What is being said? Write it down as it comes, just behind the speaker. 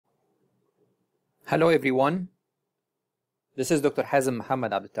Hello everyone, this is Dr. Hazem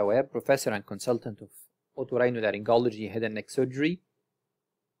Mohammed Abdeltawab, Professor and Consultant of Otorhinolaryngology, Head and Neck Surgery,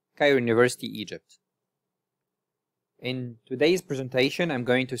 Cairo University, Egypt. In today's presentation, I'm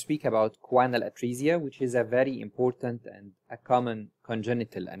going to speak about choanal atresia, which is a very important and a common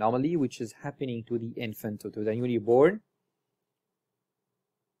congenital anomaly which is happening to the infant or to the newly born.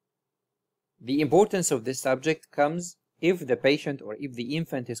 The importance of this subject comes if the patient or if the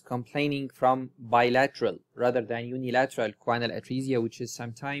infant is complaining from bilateral rather than unilateral choanal atresia, which is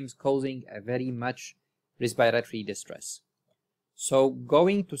sometimes causing a very much respiratory distress. So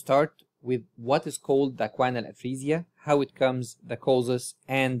going to start with what is called the choanal atresia, how it comes, the causes,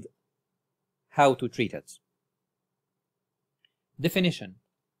 and how to treat it. Definition.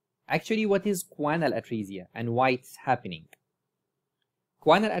 Actually, what is choanal atresia and why it's happening?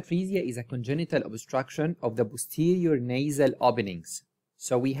 Choanal atresia is a congenital obstruction of the posterior nasal openings.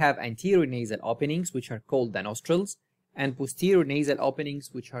 So we have anterior nasal openings, which are called the nostrils, and posterior nasal openings,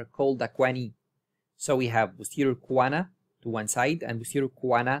 which are called the choanae. So we have posterior choana to one side and posterior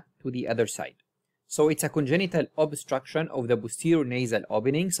choana to the other side. So it's a congenital obstruction of the posterior nasal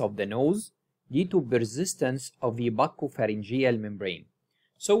openings of the nose due to persistence of the buccopharyngeal membrane.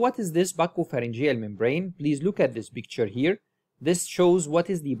 So what is this buccopharyngeal membrane? Please look at this picture here. This shows what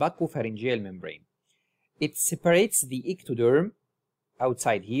is the buccopharyngeal membrane. It separates the ectoderm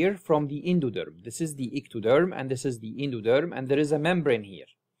outside here from the endoderm. This is the ectoderm and this is the endoderm, and there is a membrane here.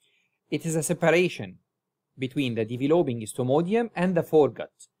 It is a separation between the developing stomodium and the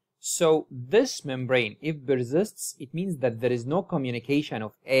foregut. So this membrane, if persists, it means that there is no communication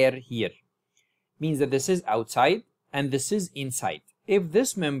of air here. It means that this is outside and this is inside. If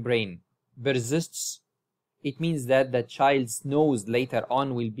this membrane persists, it means that the child's nose later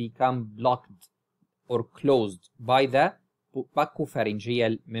on will become blocked or closed by the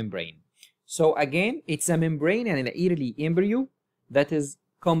buccopharyngeal membrane. So again, it's a membrane and an early embryo that is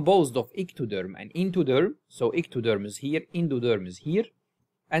composed of ectoderm and endoderm. So ectoderm is here, endoderm is here,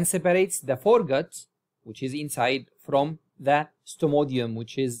 and separates the foregut, which is inside, from the stomodium,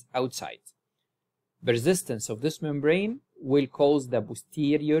 which is outside. Persistence of this membrane will cause the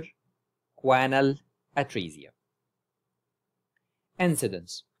posterior choanal atresia.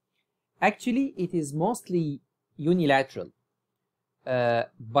 Incidence. Actually, it is mostly unilateral,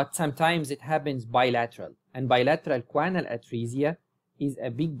 but sometimes it happens bilateral. And bilateral choanal atresia is a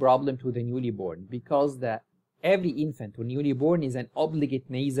big problem to the newly born because every infant or newly born is an obligate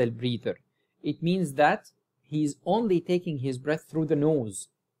nasal breather. It means that he's only taking his breath through the nose.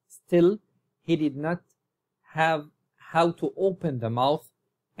 Still, he did not have how to open the mouth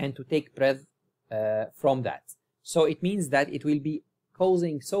and to take breath from that. So it means that it will be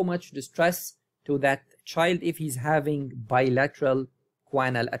causing so much distress to that child if he's having bilateral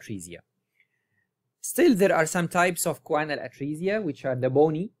choanal atresia. Still, there are some types of choanal atresia which are the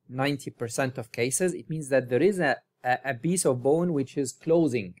bony, 90% of cases. It means that there is a piece of bone which is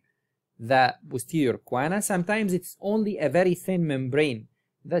closing the posterior choana. Sometimes it's only a very thin membrane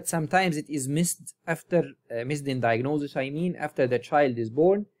that sometimes it is missed after missed in diagnosis, after the child is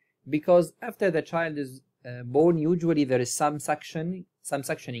born. Because after the child is born, usually there is some suctioning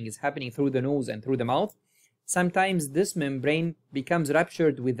is happening through the nose and through the mouth. Sometimes this membrane becomes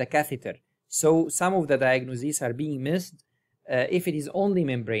ruptured with the catheter. So some of the diagnoses are being missed if it is only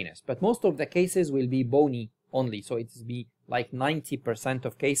membranous. But most of the cases will be bony only. So it will be like 90%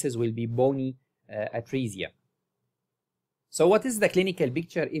 of cases will be bony atresia. So what is the clinical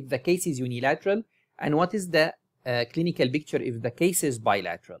picture if the case is unilateral? And what is the clinical picture if the case is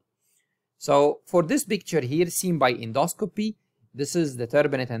bilateral? So for this picture here, seen by endoscopy, this is the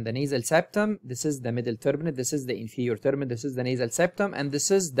turbinate and the nasal septum, this is the middle turbinate, this is the inferior turbinate, this is the nasal septum, and this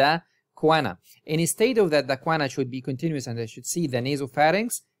is the choana. Instead of that, the choana should be continuous and I should see the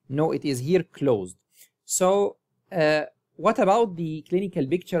nasopharynx. No, it is here closed. So what about the clinical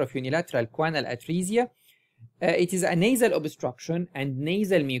picture of unilateral choanal atresia? It is a nasal obstruction and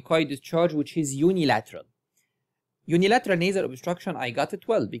nasal mucoid discharge which is unilateral. Unilateral nasal obstruction, I got it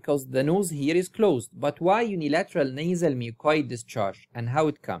well because the nose here is closed. But why unilateral nasal mucoid discharge and how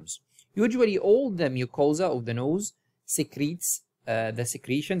it comes? Usually all the mucosa of the nose secretes the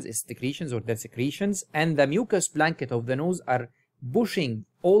secretions, and the mucus blanket of the nose are pushing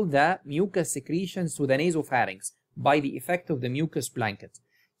all the mucus secretions to the nasopharynx by the effect of the mucus blanket.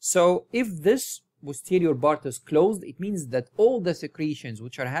 So if this posterior part is closed, it means that all the secretions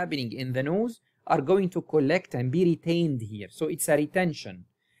which are happening in the nose are going to collect and be retained here. So it's a retention.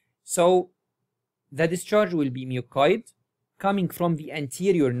 So the discharge will be mucoid coming from the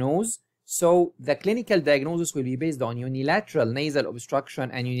anterior nose So the clinical diagnosis will be based on unilateral nasal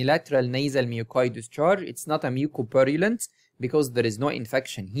obstruction and unilateral nasal mucoid discharge. It's not a mucopurulent because there is no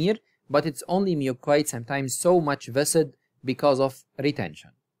infection here, but it's only mucoid, sometimes so much viscid because of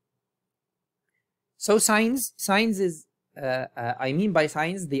retention. So signs is, I mean by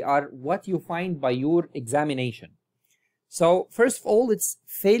signs, they are what you find by your examination. So first of all, it's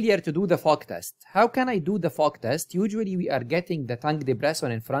failure to do the fog test. How can I do the fog test? Usually we are getting the tongue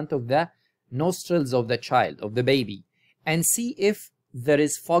depressor in front of the nostrils of the child, of the baby, and see if there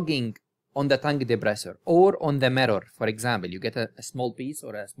is fogging on the tongue depressor or on the mirror. For example, you get a small piece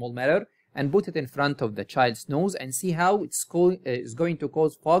or a small mirror and put it in front of the child's nose and see how it's going to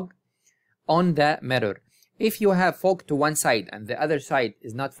cause fog on the mirror. If you have fog to one side and the other side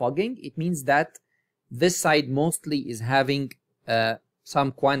is not fogging, it means that this side mostly is having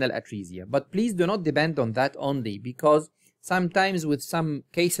some choanal atresia. But please do not depend on that only, because sometimes with some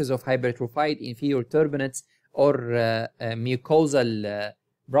cases of hypertrophied inferior turbinates or mucosal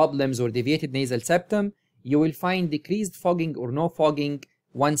problems or deviated nasal septum, you will find decreased fogging or no fogging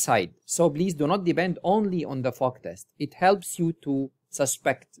one side. So please do not depend only on the fog test. It helps you to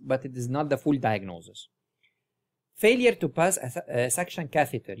suspect, but it is not the full diagnosis. Failure to pass a suction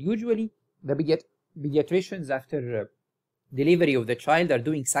catheter. Usually the pediatricians after delivery of the child are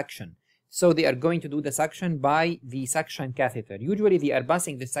doing suction. So they are going to do the suction by the suction catheter. Usually they are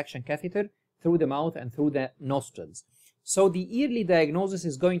passing the suction catheter through the mouth and through the nostrils. So the early diagnosis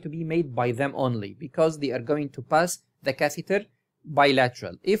is going to be made by them only, because they are going to pass the catheter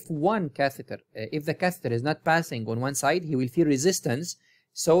bilateral. If the catheter is not passing on one side, he will feel resistance.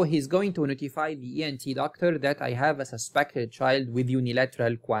 So he's going to notify the ENT doctor that I have a suspected child with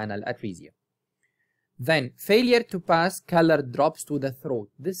unilateral choanal atresia. Then failure to pass colored drops to the throat.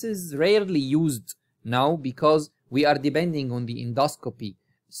 This is rarely used now because we are depending on the endoscopy.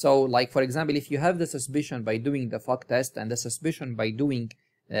 So like for example, if you have the suspicion by doing the fog test and the suspicion by doing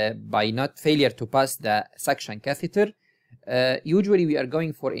failure to pass the suction catheter, usually we are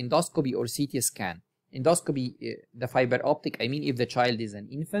going for endoscopy or CT scan. Endoscopy, the fiber optic, I mean if the child is an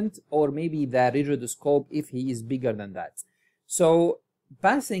infant, or maybe the rigidoscope if he is bigger than that. So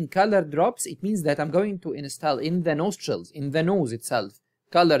passing colored drops, it means that I'm going to install in the nostrils, in the nose itself,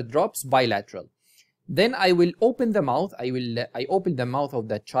 colored drops bilateral. Then I will open the mouth. I open the mouth of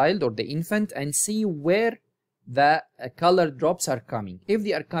the child or the infant and see where the colored drops are coming. If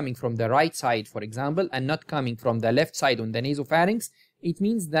they are coming from the right side, for example, and not coming from the left side on the nasopharynx, it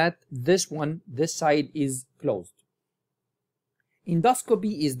means that this side is closed.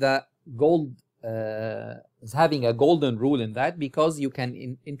 Endoscopy is the gold, is having a golden rule in that, because you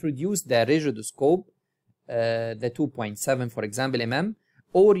can introduce the rigidoscope, the 2.7 for example mm,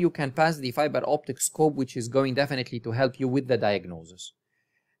 or you can pass the fiber optic scope, which is going definitely to help you with the diagnosis.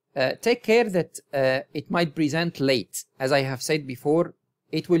 Take care that it might present late. As I have said before,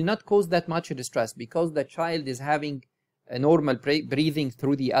 it will not cause that much distress because the child is having a normal breathing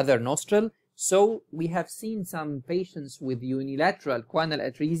through the other nostril. So we have seen some patients with unilateral choanal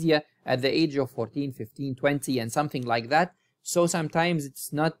atresia at the age of 14, 15, 20 and something like that. So sometimes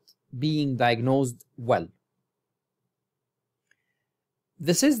it's not being diagnosed well.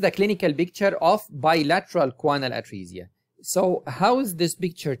 This is the clinical picture of bilateral choanal atresia. So how is this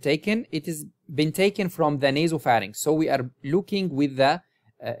picture taken? It has been taken from the nasopharynx. So we are looking with the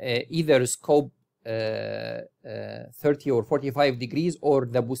either scope 30 or 45 degrees or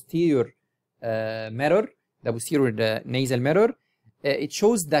the posterior mirror, the posterior nasal mirror. It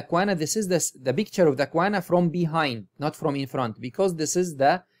shows the choana. This is the picture of the choana from behind, not from in front, because this is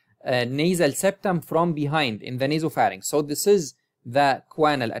the nasal septum from behind in the nasopharynx. So this is the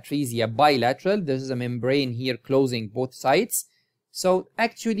choanal atresia bilateral. This is a membrane here closing both sides. So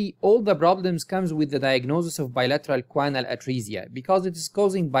actually all the problems comes with the diagnosis of bilateral choanal atresia, because it is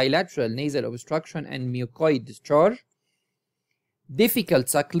causing bilateral nasal obstruction and mucoid discharge. Difficult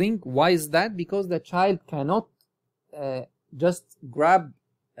suckling. Why is that? Because the child cannot just grab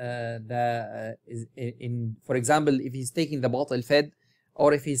for example, if he's taking the bottle fed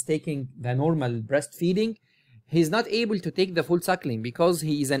or if he's taking the normal breastfeeding, he's not able to take the full suckling because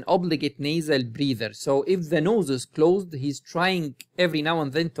he is an obligate nasal breather. So if the nose is closed, he's trying every now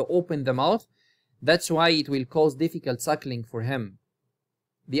and then to open the mouth. That's why it will cause difficult suckling for him.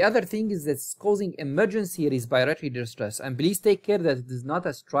 The other thing is that it's causing emergency respiratory distress. And please take care that it is not a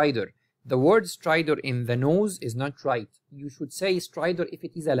stridor. The word stridor in the nose is not right. You should say stridor if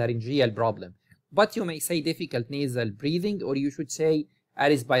it is a laryngeal problem. But you may say difficult nasal breathing, or you should say a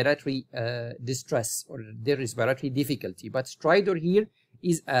respiratory distress or the respiratory difficulty. But stridor here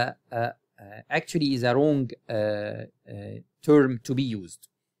is actually is a wrong term to be used.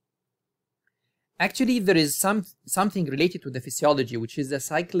 Actually, there is something related to the physiology, which is the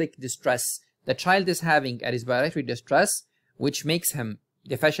cyclic distress. The child is having a respiratory distress, which makes him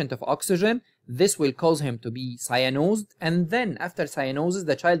deficient of oxygen. This will cause him to be cyanosed, and then after cyanosis,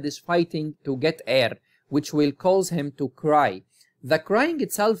 the child is fighting to get air, which will cause him to cry. The crying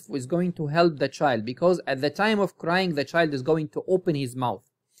itself is going to help the child, because at the time of crying, the child is going to open his mouth.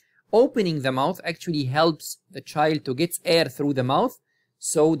 Opening the mouth actually helps the child to get air through the mouth,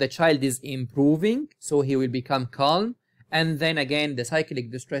 so the child is improving, so he will become calm, and then again the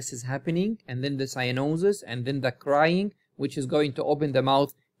cyclic distress is happening, and then the cyanosis, and then the crying, which is going to open the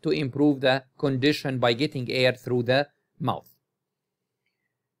mouth to improve the condition by getting air through the mouth.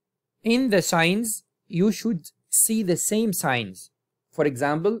 In the signs, you should see the same signs. For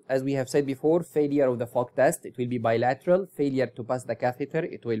example, as we have said before, failure of the Fogg test, it will be bilateral. Failure to pass the catheter,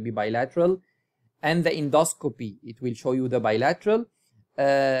 it will be bilateral. And the endoscopy, it will show you the bilateral.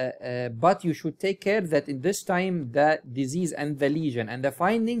 But you should take care that in this time the disease and the lesion and the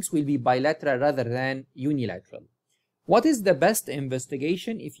findings will be bilateral rather than unilateral. What is the best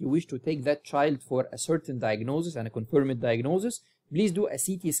investigation if you wish to take that child for a certain diagnosis and a confirmed diagnosis? Please do a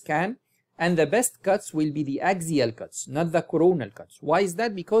CT scan, and the best cuts will be the axial cuts, not the coronal cuts. Why is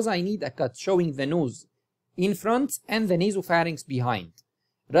that? Because I need a cut showing the nose in front and the nasopharynx behind.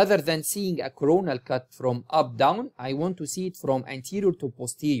 Rather than seeing a coronal cut from up down, I want to see it from anterior to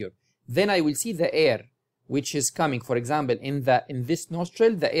posterior. Then I will see the air which is coming. For example, in this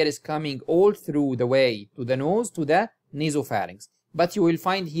nostril, the air is coming all through the way to the nose to the nasopharynx. But you will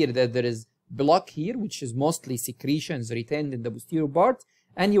find here that there is block here, which is mostly secretions retained in the posterior part,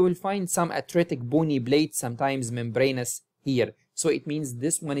 and you will find some atretic bony blades, sometimes membranous here. So it means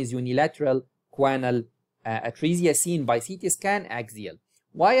this one is unilateral choanal atresia seen by CT scan axial.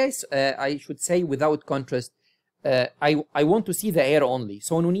 Why I should say without contrast? I want to see the air only,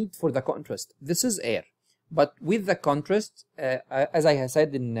 so no need for the contrast. This is air. But with the contrast, as I have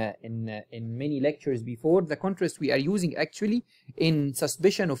said in many lectures before, the contrast we are using actually in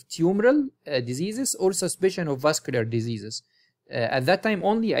suspicion of tumoral diseases or suspicion of vascular diseases. At that time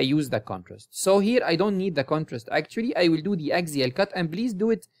only I use the contrast. So here I don't need the contrast. Actually, I will do the axial cut, and please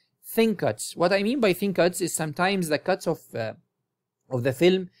do it thin cuts. What I mean by thin cuts is sometimes the cuts of the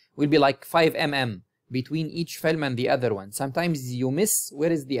film will be like 5 mm between each film and the other one. Sometimes you miss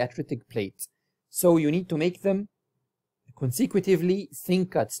where is the atretic plate. So you need to make them consecutively thin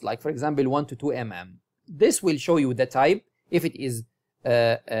cuts, like for example 1 to 2 mm. This will show you the type. If it is,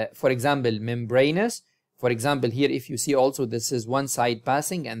 for example, membranous. For example, here if you see also this is one side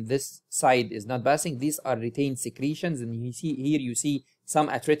passing and this side is not passing. These are retained secretions, and you see here you see some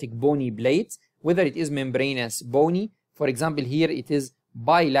atretic bony blades. Whether it is membranous, bony. For example, here it is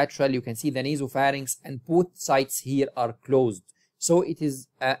bilateral. You can see the nasopharynx and both sides here are closed. So it is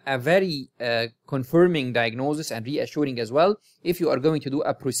a very confirming diagnosis and reassuring as well. If you are going to do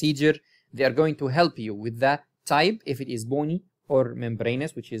a procedure, they are going to help you with the type, if it is bony or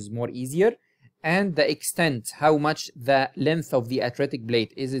membranous, which is more easier, and the extent, how much the length of the atretic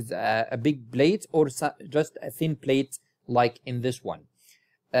plate. Is it a big plate or just a thin plate like in this one?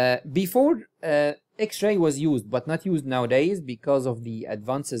 Before, X-ray was used, but not used nowadays because of the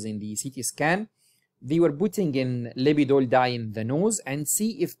advances in the CT scan. They were putting in lipidol dye in the nose and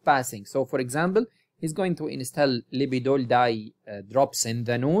see if passing. So for example, he's going to install lipidol dye drops in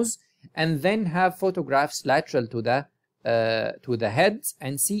the nose and then have photographs lateral to the head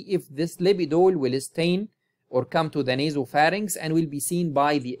and see if this lipidol will stain or come to the nasopharynx and will be seen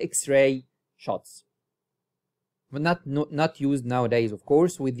by the X-ray shots. But not used nowadays, of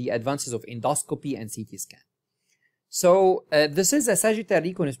course, with the advances of endoscopy and CT scan. So this is a sagittal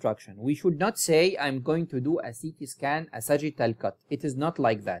reconstruction. We should not say I'm going to do a CT scan, a sagittal cut. It is not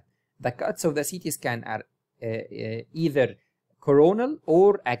like that. The cuts of the CT scan are either coronal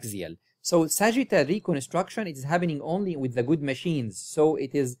or axial. So sagittal reconstruction, it is happening only with the good machines. So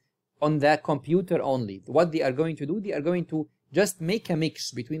it is on the computer only. What they are going to do, they are going to just make a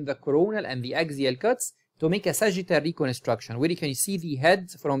mix between the coronal and the axial cuts to make a sagittal reconstruction where you can see the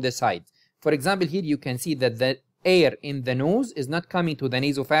head from the side. For example, here you can see that the air in the nose is not coming to the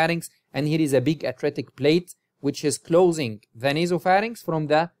nasopharynx, and here is a big atretic plate which is closing the nasopharynx from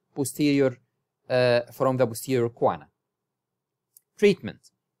the posterior choana. Treatment.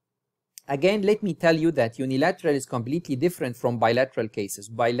 Again, let me tell you that unilateral is completely different from bilateral cases.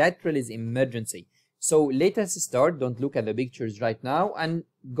 Bilateral is emergency. So let us start, don't look at the pictures right now, and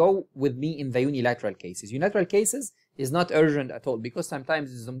go with me in the unilateral cases. Unilateral cases is not urgent at all because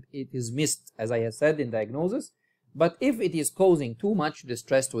sometimes it is missed, as I have said, in diagnosis. But if it is causing too much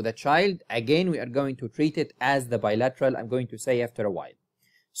distress to the child, again, we are going to treat it as the bilateral, I'm going to say after a while.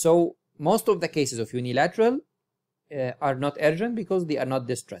 So most of the cases of unilateral are not urgent because they are not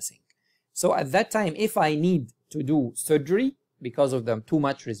distressing. So at that time, if I need to do surgery because of the too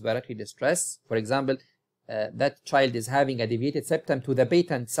much respiratory distress, for example, that child is having a deviated septum to the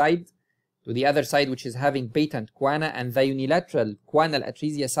patent side, to the other side which is having patent choana, and the unilateral choanal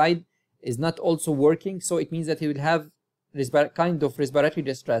atresia side is not also working, so it means that he will have kind of respiratory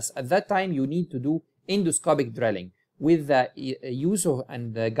distress. At that time, you need to do endoscopic drilling. With the use of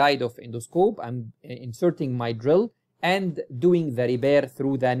and the guide of endoscope, I'm inserting my drill and doing the repair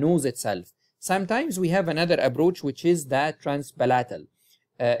through the nose itself. Sometimes we have another approach, which is the transpalatal.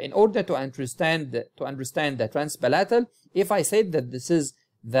 In order to understand the transpalatal, if I said that this is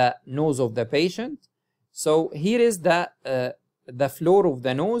the nose of the patient, so here is the floor of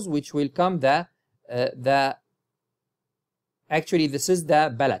the nose, which will come actually this is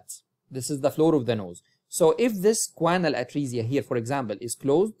the palate. This is the floor of the nose. So if this choanal atresia here, for example, is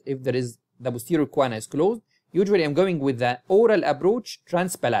closed, if there is the posterior choana is closed, usually I'm going with the oral approach,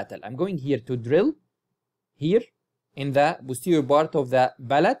 transpalatal. I'm going here to drill here in the posterior part of the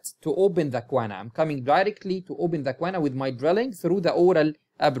palate to open the choana. I'm coming directly to open the choana with my drilling through the oral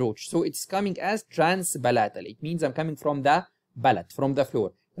approach. So it's coming as transpalatal. It means I'm coming from the palate, from the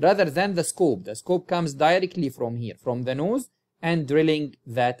floor, rather than the scope. The scope comes directly from here, from the nose, and drilling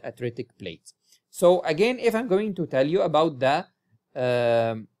that atretic plate. So again, if I'm going to tell you about the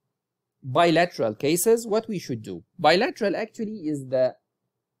bilateral cases, what we should do. Bilateral actually is the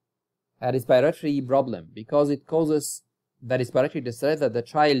respiratory problem because it causes the respiratory distress that the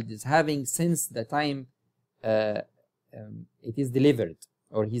child is having since the time it is delivered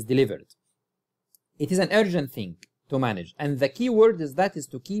or he's delivered. It is an urgent thing to manage, and the key word is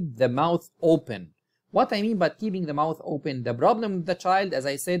to keep the mouth open. What I mean by keeping the mouth open, the problem with the child, as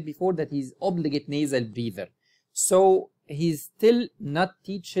I said before, that he's obligate nasal breather. So he's still not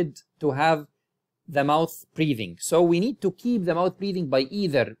taught to have the mouth breathing. So we need to keep the mouth breathing by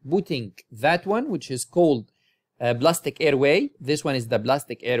either putting that one, which is called plastic airway. This one is the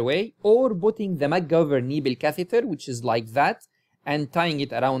plastic airway, or putting the McGovern needle catheter, which is like that, and tying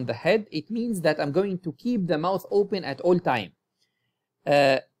it around the head. It means that I'm going to keep the mouth open at all time.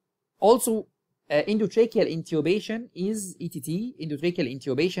 Also, endotracheal intubation is ETT. Endotracheal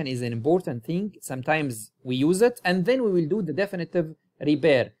intubation is an important thing. Sometimes we use it, and then we will do the definitive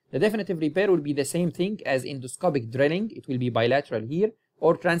repair. The definitive repair will be the same thing as endoscopic drilling. It will be bilateral here,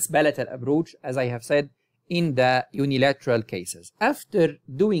 or transpalatal approach, as I have said in the unilateral cases. After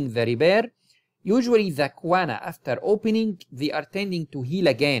doing the repair, usually the choana, after opening, they are tending to heal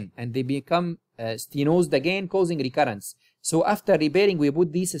again, and they become stenosed again, causing recurrence. So after repairing, we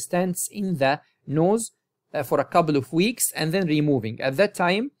put these stents in the nose for a couple of weeks and then removing. At that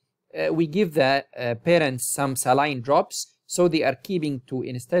time, we give the parents some saline drops, so they are keeping to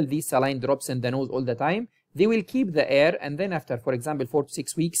instill these saline drops in the nose all the time. They will keep the air, and then after, for example, 4 to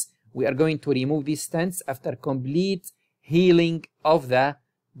 6 weeks, we are going to remove these stents after complete healing of the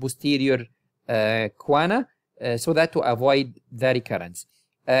posterior choana, so that to avoid the recurrence.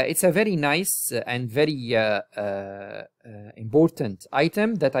 It's a very nice and very important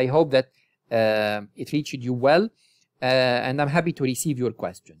item that I hope that it reached you well, and I'm happy to receive your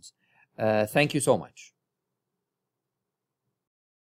questions. Thank you so much.